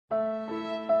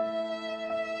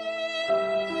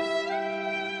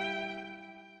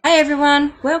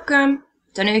everyone, welcome.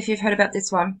 Don't know if you've heard about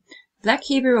this one. Black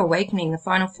Hebrew Awakening, the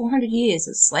final 400 years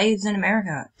of slaves in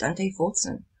America, Dante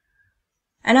Fortson.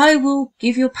 And I will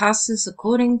give your pastors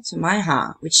according to my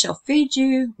heart, which shall feed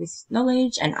you with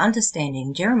knowledge and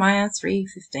understanding. Jeremiah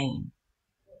 3:15.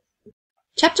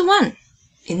 Chapter 1.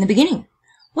 In the beginning.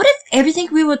 What if everything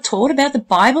we were taught about the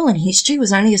Bible and history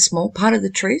was only a small part of the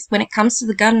truth? When it comes to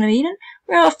the Garden of Eden,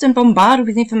 we're often bombarded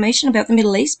with information about the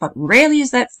Middle East, but rarely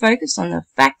is that focused on the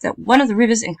fact that one of the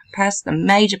rivers encompassed a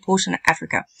major portion of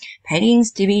Africa. Paintings,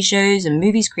 TV shows, and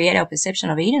movies create our perception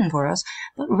of Eden for us,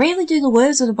 but rarely do the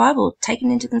words of the Bible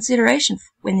taken into consideration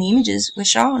when the images were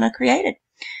shown or created.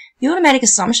 The automatic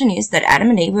assumption is that Adam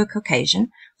and Eve were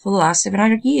Caucasian. For the last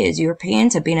 700 years,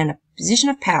 Europeans have been in a position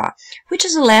of power, which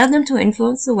has allowed them to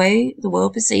influence the way the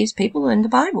world perceives people and the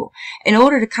Bible. In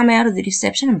order to come out of the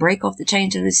deception and break off the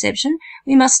chains of deception,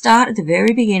 we must start at the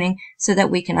very beginning so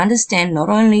that we can understand not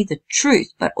only the truth,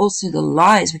 but also the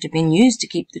lies which have been used to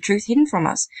keep the truth hidden from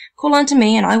us. Call unto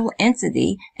me, and I will answer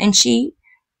thee, and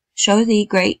show thee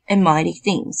great and mighty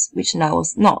things, which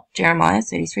knowest not. Jeremiah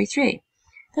 33:3.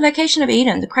 The location of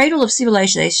Eden, the cradle of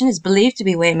civilization, is believed to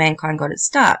be where mankind got its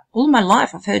start. All of my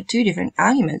life I've heard two different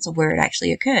arguments of where it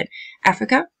actually occurred: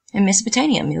 Africa and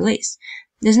Mesopotamia, Middle East.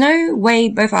 There's no way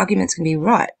both arguments can be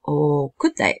right, or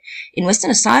could they? In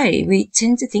Western society, we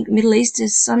tend to think the Middle East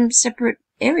is some separate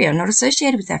area not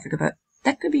associated with Africa, but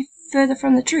that could be further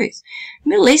from the truth. The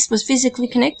Middle East was physically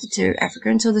connected to Africa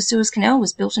until the Suez Canal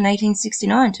was built in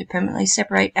 1869 to permanently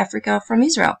separate Africa from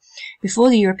Israel before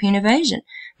the European invasion.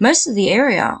 Most of the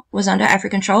area was under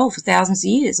African control for thousands of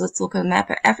years. Let's look at a map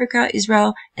of Africa,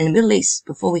 Israel, and the Middle East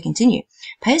before we continue.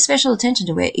 Pay special attention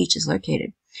to where each is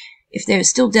located. If there is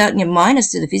still doubt in your mind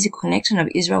as to the physical connection of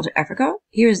Israel to Africa,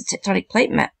 here is a tectonic plate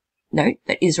map. Note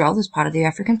that Israel is part of the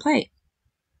African plate.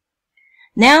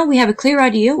 Now we have a clear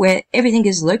idea where everything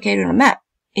is located on a map.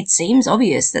 It seems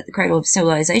obvious that the cradle of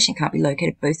civilization can't be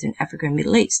located both in Africa and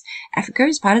Middle East. Africa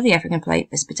is part of the African plate.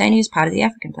 Mesopotamia is part of the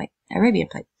African plate, Arabian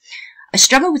plate. I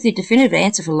struggled with the definitive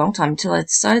answer for a long time until I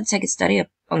decided to take a study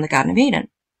on the Garden of Eden.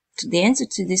 The answer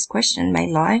to this question may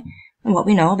lie in what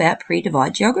we know about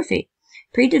pre-divide geography.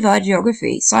 Pre-divide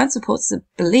geography, science supports the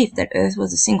belief that Earth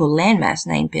was a single landmass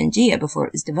named Pangaea before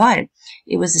it was divided.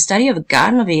 It was the study of the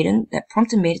Garden of Eden that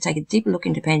prompted me to take a deeper look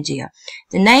into Pangaea,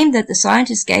 the name that the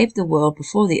scientists gave the world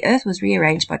before the Earth was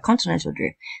rearranged by continental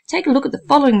drift. Take a look at the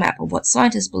following map of what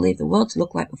scientists believed the world to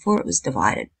look like before it was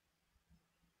divided.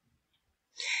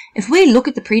 If we look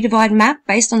at the pre-divide map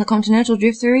based on the continental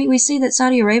drift theory, we see that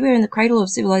Saudi Arabia and the cradle of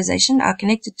civilization are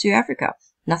connected to Africa.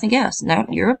 Nothing else,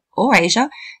 not Europe or Asia.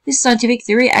 This scientific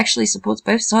theory actually supports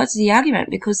both sides of the argument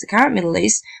because the current Middle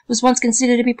East was once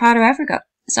considered to be part of Africa.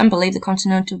 Some believe the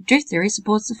continental drift theory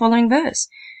supports the following verse.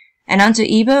 And unto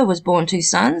Eber was born 2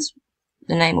 sons.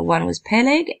 The name of one was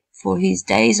Peleg, for his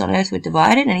days on earth were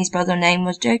divided, and his brother's name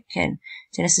was Joktan.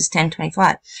 Genesis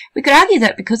 10:25. We could argue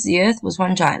that because the earth was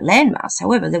one giant landmass,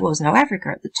 however, there was no Africa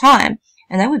at the time,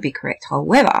 and that would be correct.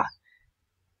 However,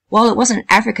 while it wasn't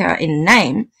Africa in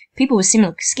name, people with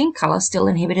similar skin color still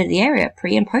inhabited the area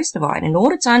pre- and post-divide. In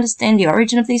order to understand the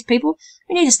origin of these people,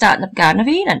 we need to start in the Garden of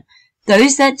Eden.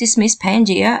 Those that dismiss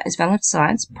Pangaea as valid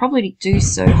science probably do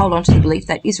so hold on to the belief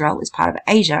that Israel is part of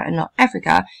Asia and not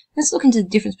Africa. Let's look into the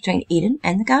difference between Eden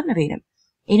and the Garden of Eden.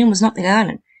 Eden was not the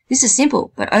garden. This is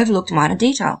simple, but overlooked minor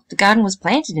detail. The garden was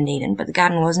planted in Eden, but the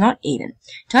garden was not Eden.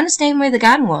 To understand where the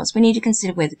garden was, we need to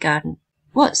consider where the garden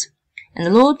was. And the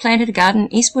Lord planted a garden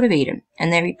eastward of Eden,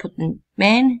 and there he put the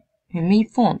man whom he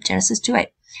formed. Genesis 2:8.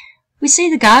 We see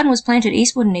the garden was planted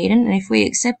eastward in Eden, and if we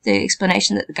accept the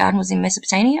explanation that the garden was in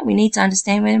Mesopotamia, we need to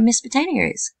understand where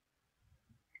Mesopotamia is.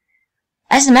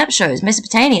 As the map shows,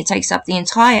 Mesopotamia takes up the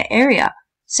entire area,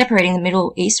 separating the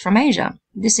Middle East from Asia.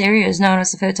 This area is known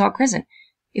as the Fertile Crescent.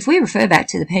 If we refer back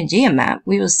to the Pangaea map,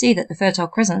 we will see that the Fertile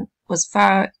Crescent was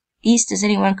far east as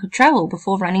anyone could travel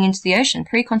before running into the ocean,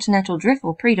 pre-continental drift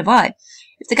or pre-divide.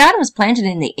 If the garden was planted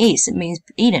in the east, it means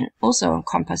Eden also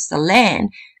encompassed the land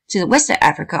to the west of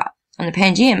Africa. On the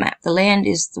Pangaea map, the land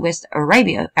is the west of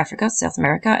Arabia, Africa, South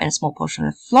America, and a small portion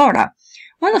of Florida.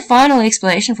 One of the final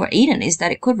explanations for Eden is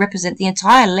that it could represent the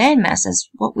entire landmass as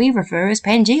what we refer as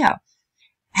Pangaea.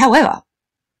 However,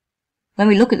 when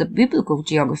we look at the biblical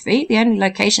geography, the only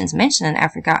locations mentioned in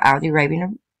Africa are the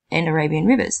Arabian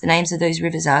rivers. The names of those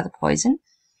rivers are the Poison,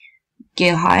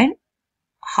 Gihon,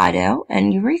 Hidel,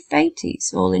 and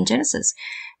Euphrates, all in Genesis.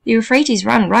 The Euphrates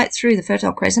run right through the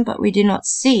Fertile Crescent, but we do not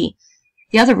see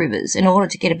the other rivers. In order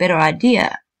to get a better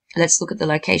idea let's look at the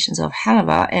locations of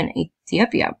Halava and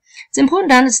Ethiopia. It's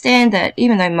important to understand that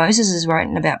even though Moses is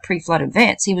writing about pre-flood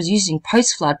events, he was using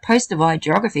post-flood, post-divide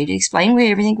geography to explain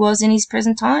where everything was in his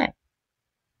present time.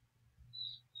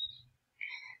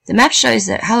 The map shows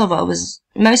that Halava was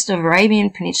most of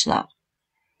Arabian Peninsula,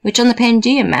 which on the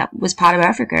Pangaea map was part of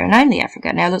Africa and only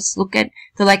Africa. Now let's look at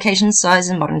the location, size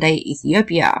in modern-day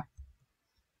Ethiopia.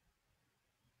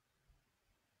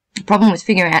 The problem with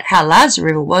figuring out how large the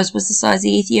river was the size of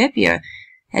Ethiopia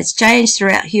has changed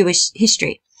throughout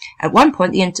history. At one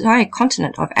point, the entire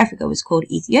continent of Africa was called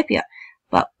Ethiopia,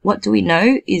 but what do we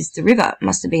know is the river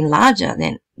must have been larger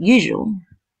than usual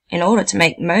in order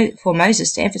to for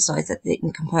Moses to emphasize that it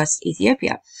encompassed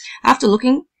Ethiopia. After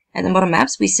looking at the modern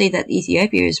maps, we see that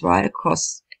Ethiopia is right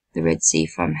across the Red Sea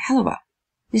from Halava.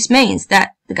 This means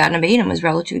that the Garden of Eden was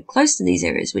relatively close to these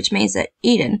areas, which means that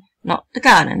Eden, not the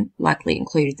garden, likely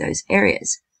included those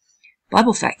areas.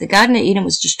 Bible fact, the Garden of Eden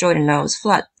was destroyed in Noah's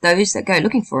flood. Those that go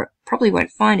looking for it probably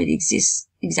won't find its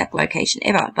exact location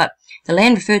ever, but the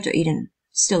land referred to Eden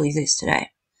still exists today.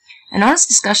 An honest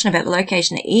discussion about the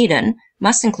location of Eden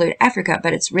must include Africa,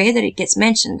 but it's rare that it gets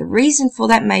mentioned. The reason for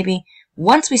that may be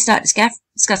once we start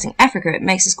discussing Africa, it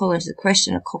makes us call into the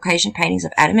question of Caucasian paintings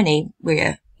of Adam and Eve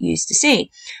we're used to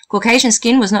see. Caucasian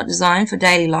skin was not designed for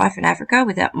daily life in Africa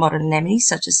without modern amenities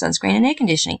such as sunscreen and air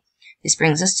conditioning. This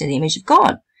brings us to the image of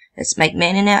God. Let's make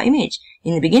man in our image.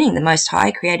 In the beginning, the Most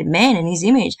High created man in his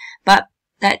image, but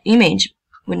that image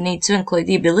would need to include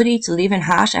the ability to live in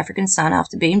harsh African sun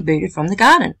after being booted from the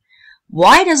garden.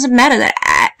 Why does it matter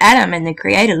that Adam and the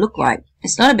Creator look like?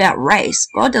 It's not about race.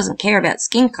 God doesn't care about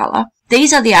skin color.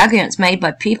 These are the arguments made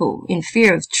by people in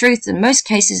fear of truth. In most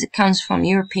cases, it comes from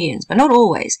Europeans, but not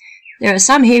always. There are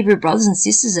some Hebrew brothers and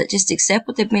sisters that just accept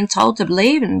what they've been told to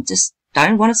believe and just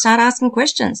don't want to start asking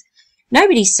questions.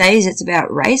 Nobody says it's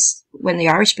about race when the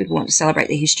Irish people want to celebrate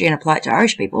their history and apply it to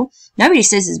Irish people. Nobody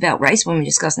says it's about race when we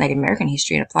discuss Native American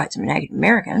history and apply it to Native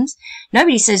Americans.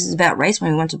 Nobody says it's about race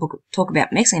when we want to talk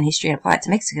about Mexican history and apply it to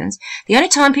Mexicans. The only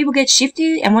time people get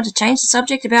shifty and want to change the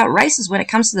subject about race is when it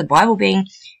comes to the Bible being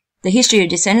the history of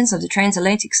descendants of the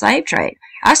transatlantic slave trade.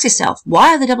 Ask yourself,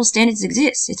 why the double standards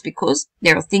exist? It's because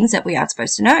there are things that we aren't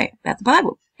supposed to know about the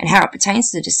Bible and how it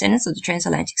pertains to the descendants of the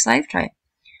transatlantic slave trade.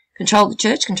 Control the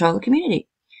church, control the community.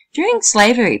 During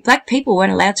slavery, black people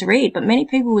weren't allowed to read, but many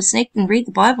people would sneak and read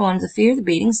the Bible under the fear of the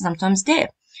beatings and sometimes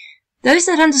death. Those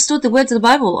that understood the words of the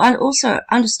Bible also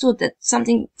understood that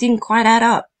something didn't quite add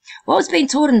up. What was being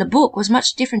taught in the book was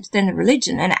much different than the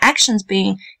religion and actions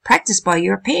being practiced by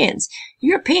Europeans.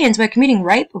 Europeans were committing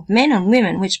rape of men and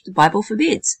women, which the Bible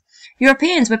forbids.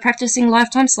 Europeans were practicing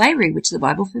lifetime slavery, which the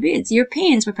Bible forbids.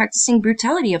 Europeans were practicing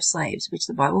brutality of slaves, which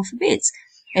the Bible forbids.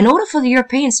 In order for the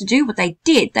Europeans to do what they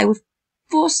did, they were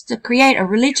forced to create a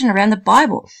religion around the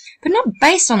Bible, but not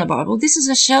based on the Bible. This is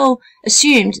a shell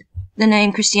assumed the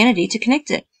name Christianity to connect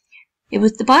it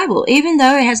with the Bible, even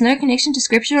though it has no connection to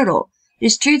Scripture at all. It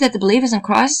is true that the believers in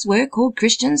Christ were called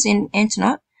Christians in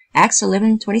Antioch, Acts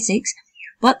 11:26,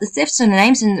 but the thefts of the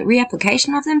names and the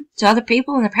reapplication of them to other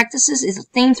people and the practices is a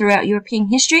theme throughout European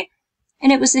history,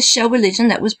 and it was this shell religion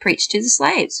that was preached to the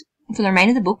slaves. For the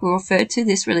remainder of the book, we'll refer to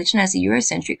this religion as the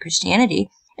Eurocentric Christianity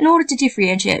in order to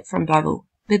differentiate from Bible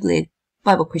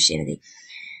Christianity.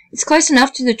 It's close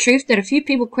enough to the truth that a few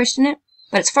people question it,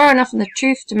 but it's far enough from the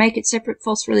truth to make it separate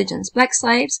false religions. Black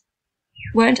slaves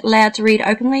weren't allowed to read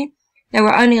openly. They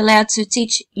were only allowed to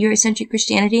teach Eurocentric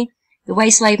Christianity the way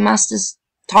slave masters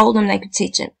told them they could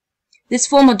teach it. This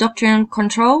form of doctrinal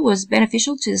control was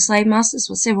beneficial to the slave masters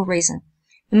for several reasons.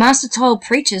 The master told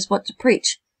preachers what to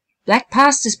preach. Black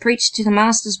pastors preached to the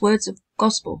master's words of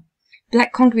gospel.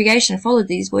 Black congregation followed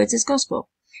these words as gospel.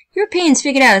 Europeans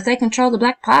figured out if they control the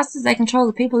black pastors, they control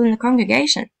the people in the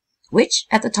congregation, which,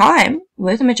 at the time,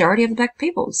 were the majority of the black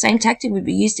people. The same tactic would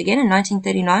be used again in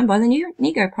 1939 by the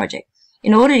Negro Project,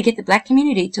 in order to get the black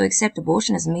community to accept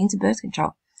abortion as a means of birth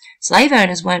control. Slave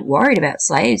owners weren't worried about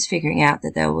slaves figuring out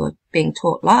that they were being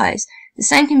taught lies. The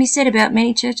same can be said about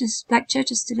many churches, black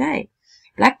churches today.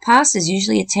 Black pastors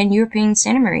usually attend European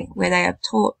seminary, where they are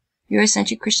taught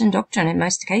Eurocentric Christian doctrine in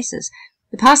most cases.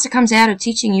 The pastor comes out of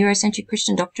teaching Eurocentric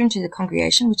Christian doctrine to the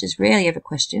congregation, which is rarely ever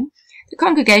questioned. The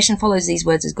congregation follows these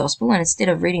words as gospel, and instead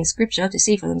of reading scripture to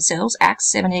see for themselves, Acts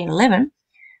 17:11,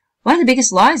 one of the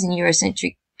biggest lies in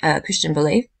Eurocentric Christian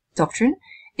belief doctrine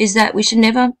is that we should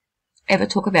never ever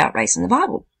talk about race in the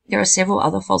Bible. There are several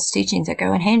other false teachings that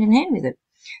go hand in hand with it.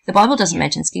 The Bible doesn't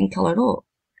mention skin color at all.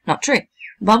 Not true.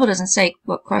 The Bible doesn't say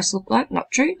what Christ looked like.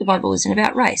 Not true. The Bible isn't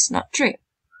about race. Not true.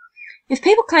 If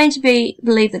people claim to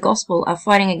believe the gospel are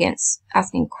fighting against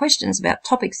asking questions about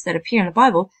topics that appear in the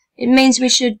Bible, It means we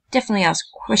should definitely ask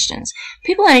questions.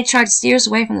 People only try to steer us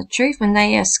away from the truth when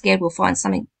they are scared we'll find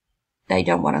something they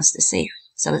don't want us to see.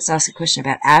 So let's ask a question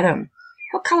about Adam.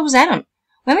 What colour was Adam?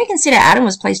 When we consider Adam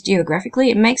was placed geographically,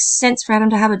 it makes sense for Adam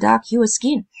to have a dark hue of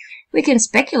skin. We can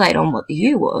speculate on what the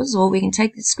hue was, or we can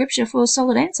take the scripture for a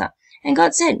solid answer. And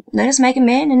God said, let us make a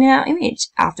man in our image,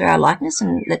 after our likeness,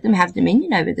 and let them have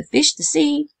dominion over the fish, the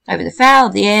sea, over the fowl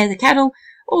of the air, the cattle,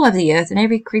 all over the earth, and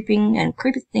every creeping and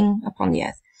creepeth thing upon the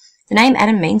earth. The name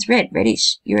Adam means red,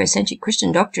 reddish. Eurocentric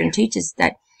Christian doctrine teaches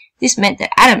that this meant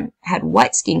that Adam had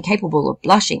white skin capable of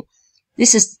blushing.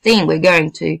 This is the thing we're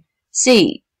going to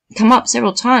see come up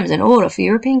several times in order for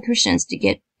European Christians to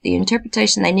get the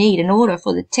interpretation they need in order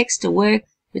for the text to work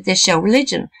with their shell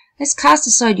religion. Let's cast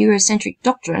aside Eurocentric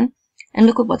doctrine and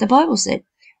look at what the Bible said.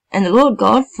 And the Lord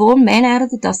God formed man out of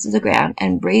the dust of the ground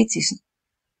and breathed his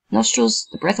nostrils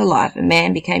the breath of life, and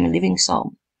man became a living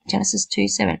soul. Genesis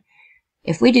 2:7.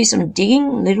 If we do some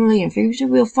digging, literally and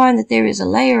figuratively, we'll find that there is a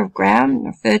layer of ground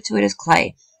referred to it as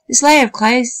clay. This layer of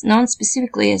clay is known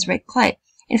specifically as red clay.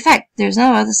 In fact, there is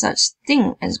no other such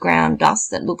thing as ground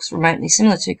dust that looks remotely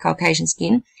similar to Caucasian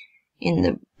skin in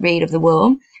the reed of the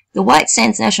world. The White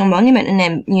Sands National Monument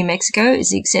in New Mexico is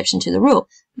the exception to the rule,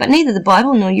 but neither the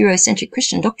Bible nor Eurocentric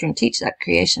Christian doctrine teach that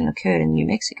creation occurred in New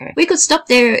Mexico. We could stop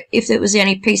there if that was the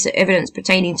only piece of evidence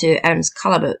pertaining to Adam's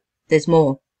colour, but there's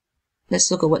more.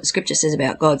 Let's look at what the scripture says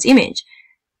about God's image.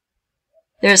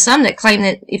 There are some that claim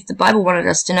that if the Bible wanted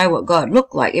us to know what God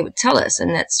looked like, it would tell us,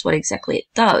 and that's what exactly it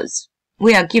does.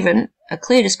 We are given a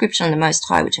clear description of the Most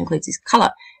High, which includes his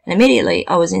colour. And immediately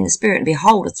I was in the Spirit, and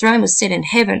behold, a throne was set in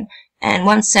heaven, and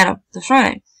one sat on the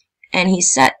throne. And he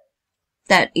sat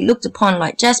that he looked upon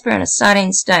like jasper and a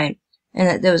sardine stone, and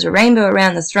that there was a rainbow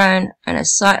around the throne, and a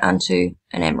sight unto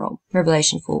an emerald.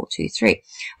 Revelation 4:2-3.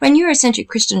 When Eurocentric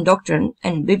Christian doctrine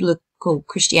and biblical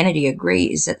Christianity agree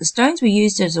is that the stones were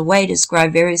used as a way to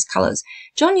describe various colours.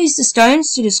 John used the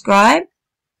stones to describe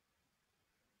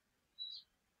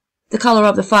the colour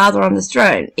of the Father on the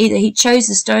throne. Either he chose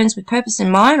the stones with purpose in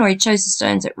mind, or he chose the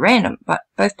stones at random, but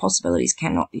both possibilities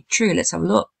cannot be true. Let's have a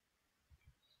look.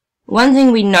 One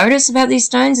thing we notice about these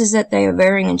stones is that they are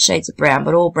varying in shades of brown,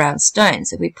 but all brown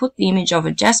stones. If we put the image of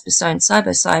a jasper stone side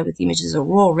by side with the images of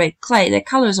raw red clay, their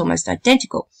colour is almost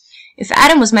identical. If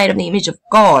Adam was made of the image of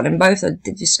God, and both are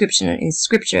the description in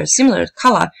Scripture are similar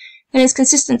colour, then it's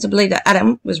consistent to believe that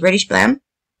Adam was reddish-brown,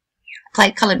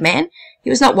 clay-coloured man. He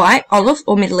was not white, olive,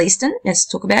 or Middle Eastern. Let's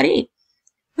talk about Eve.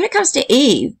 When it comes to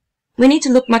Eve, we need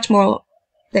to look much more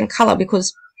than colour,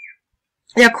 because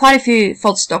there are quite a few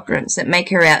false doctrines that make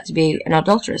her out to be an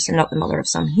adulteress and not the mother of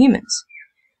some humans.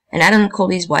 And Adam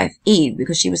called his wife Eve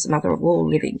because she was the mother of all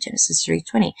living, Genesis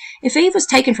 3:20. If Eve was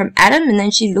taken from Adam and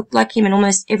then she looked like him in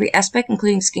almost every aspect,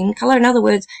 including skin colour, in other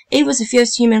words, Eve was the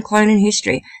first human clone in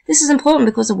history. This is important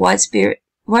because of widespread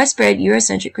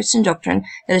Eurocentric Christian doctrine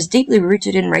that is deeply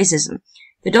rooted in racism.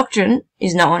 The doctrine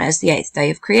is known as the eighth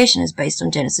day of creation, is based on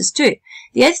Genesis 2.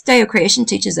 The eighth day of creation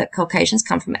teaches that Caucasians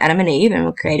come from Adam and Eve and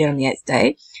were created on the eighth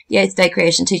day. The eighth day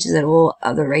creation teaches that all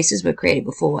other races were created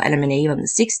before Adam and Eve on the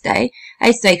sixth day.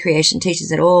 Eighth day creation teaches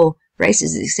that all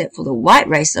races except for the white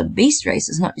race are beast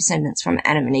races, not descendants from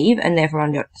Adam and Eve, and therefore are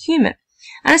not human.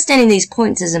 Understanding these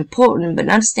points is important, but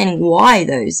understanding why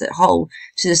those that hold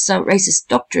to the racist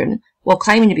doctrine while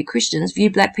claiming to be Christians view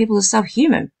black people as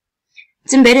subhuman.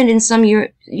 It's embedded in some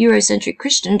Eurocentric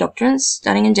Christian doctrines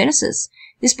starting in Genesis.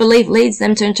 This belief leads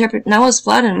them to interpret Noah's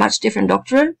flood in a much different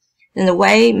doctrine than the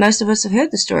way most of us have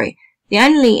heard the story. The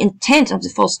only intent of the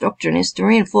false doctrine is to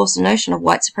reinforce the notion of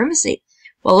white supremacy,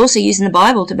 while also using the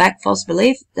Bible to back false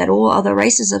belief that all other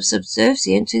races are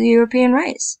subservient to the European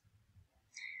race.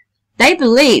 They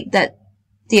believe that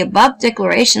the above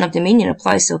declaration of dominion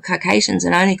applies to Caucasians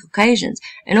and only Caucasians.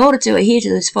 In order to adhere to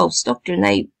this false doctrine,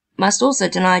 they must also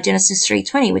deny Genesis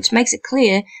 3:20, which makes it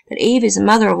clear that Eve is the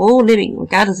mother of all living,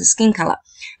 regardless of skin colour.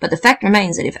 But the fact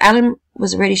remains that if Adam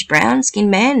was a reddish-brown skinned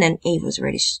man, then Eve was a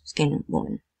reddish-skinned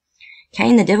woman.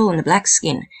 Cain, the devil, and the black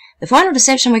skin. The final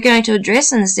deception we're going to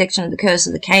address in this section of the curse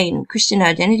of the Cain Christian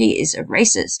identity is of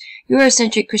races.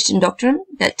 Eurocentric Christian doctrine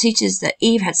that teaches that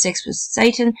Eve had sex with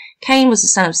Satan, Cain was the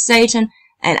son of Satan,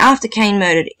 and after Cain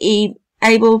murdered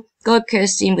Abel, God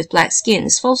cursed him with black skin.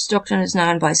 This false doctrine is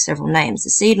known by several names: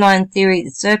 the seed line theory, the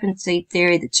serpent seed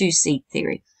theory, the two-seed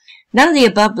theory. None of the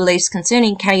above beliefs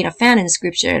concerning Cain are found in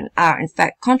Scripture and are, in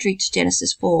fact, contrary to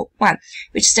Genesis 4:1,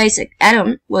 which states that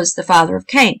Adam was the father of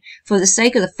Cain. For the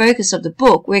sake of the focus of the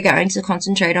book, we're going to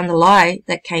concentrate on the lie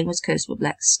that Cain was cursed with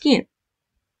black skin.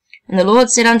 And the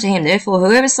Lord said unto him, Therefore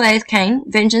whoever slayeth Cain,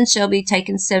 vengeance shall be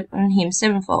taken on him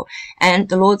sevenfold. And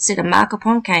the Lord set a mark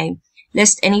upon Cain,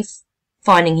 lest any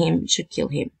finding him should kill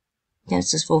him.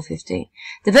 Genesis 4:15.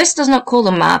 The verse does not call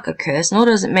the mark a curse, nor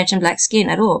does it mention black skin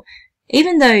at all.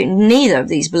 Even though neither of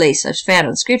these beliefs are found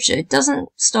in Scripture, it doesn't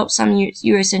stop some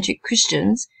Eurocentric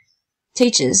Christians,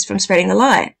 teachers, from spreading the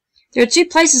lie. There are 2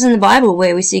 places in the Bible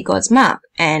where we see God's mark,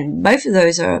 and both of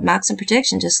those are marks of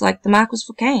protection, just like the mark was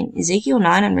for Cain, Ezekiel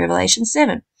 9 and Revelation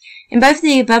 7. In both of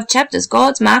the above chapters,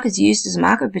 God's mark is used as a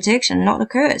mark of protection, not a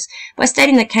curse. By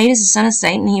stating that Cain is the son of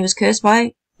Satan and he was cursed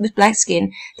with black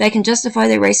skin, they can justify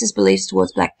their racist beliefs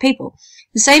towards black people.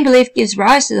 The same belief gives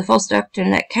rise to the false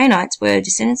doctrine that Cainites were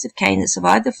descendants of Cain that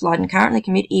survived the flood and currently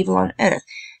commit evil on earth.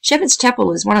 Shepherd's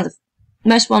Chapel is one of the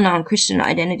most well-known Christian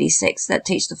identity sects that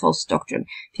teach the false doctrine.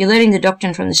 If you're learning the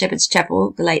doctrine from the Shepherd's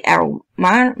Chapel, the late Errol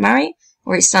Murray,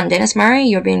 or his son Dennis Murray,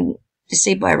 you're being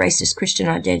deceived by a racist Christian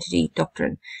identity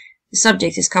doctrine. The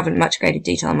subject is covered in much greater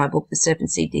detail in my book, The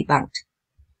Serpent Seed Debunked.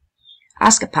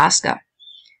 Ask a Pascha.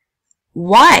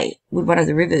 Why would one of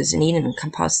the rivers in Eden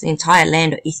encompass the entire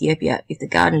land of Ethiopia if the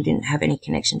garden didn't have any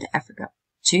connection to Africa?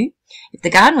 2. If the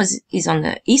garden is on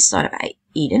the east side of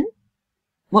Eden,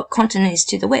 what continent is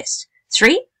to the west?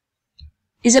 3.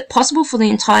 Is it possible for the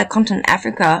entire continent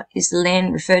Africa is the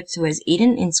land referred to as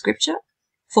Eden in Scripture?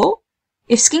 4.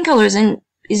 If skin color isn't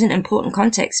important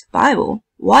context Bible,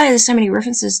 why are there so many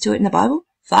references to it in the Bible?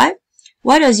 5.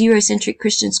 Why does Eurocentric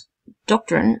Christians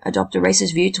doctrine adopt a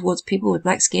racist view towards people with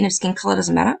black skin if skin color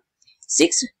doesn't matter?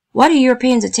 6. Why do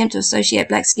Europeans attempt to associate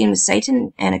black skin with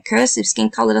Satan and a curse if skin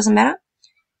color doesn't matter?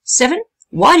 7.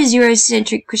 Why does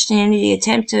Eurocentric Christianity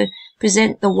attempt to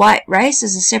present the white race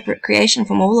as a separate creation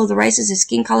from all of the races if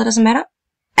skin color doesn't matter?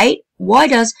 8. Why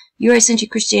does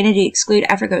Eurocentric Christianity exclude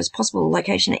Africa as possible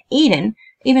location of Eden,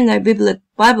 even though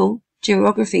Bible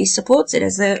geography supports it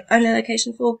as the only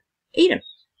location for Eden?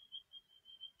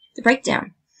 The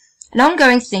breakdown. An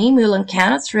ongoing theme we will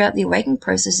encounter throughout the awakening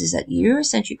process is that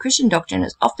Eurocentric Christian doctrine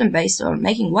is often based on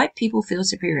making white people feel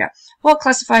superior, while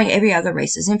classifying every other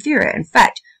race as inferior. In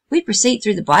fact, we proceed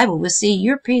through the Bible, we'll see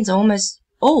Europeans are almost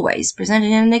always presented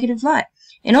in a negative light.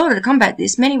 In order to combat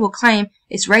this, many will claim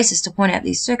it's racist to point out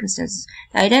these circumstances.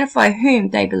 They identify whom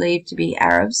they believe to be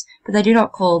Arabs, but they do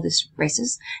not call this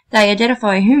racist. They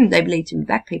identify whom they believe to be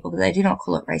black people, but they do not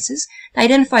call it racist. They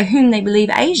identify whom they believe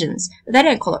Asians, but they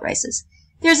don't call it racist.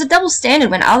 There is a double standard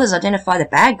when others identify the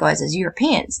bad guys as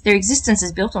Europeans. Their existence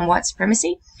is built on white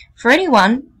supremacy. For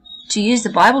anyone to use the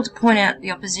Bible to point out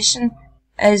the opposition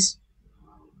as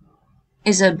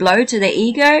is a blow to their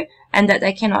ego and that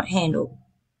they cannot handle.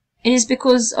 It is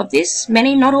because of this,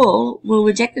 many, not all, will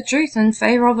reject the truth in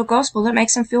favor of a gospel that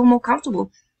makes them feel more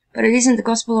comfortable. But it isn't the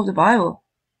gospel of the Bible.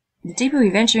 The deeper we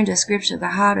venture into Scripture, the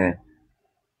harder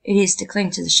it is to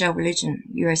cling to the shell religion,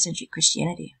 Eurocentric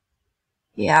Christianity.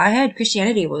 Yeah, I heard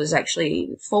Christianity was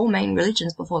actually 4 main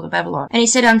religions before the Babylon. And he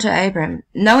said unto Abram,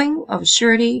 knowing of a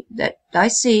surety that thy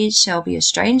seed shall be a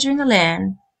stranger in the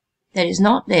land that is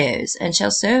not theirs, and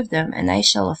shall serve them, and they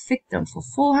shall afflict them for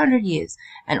 400 years,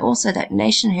 and also that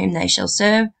nation whom they shall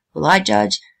serve will I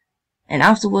judge, and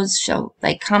afterwards shall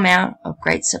they come out of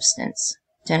great substance.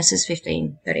 Genesis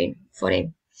 15, 13,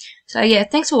 14. So yeah,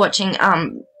 thanks for watching.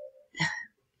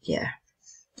 Yeah.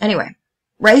 Anyway.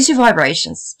 Raise your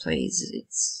vibrations, please.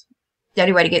 It's the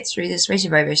only way to get through this. Raise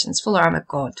your vibrations. Full armor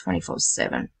God,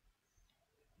 24/7.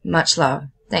 Much love.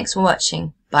 Thanks for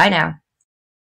watching. Bye now.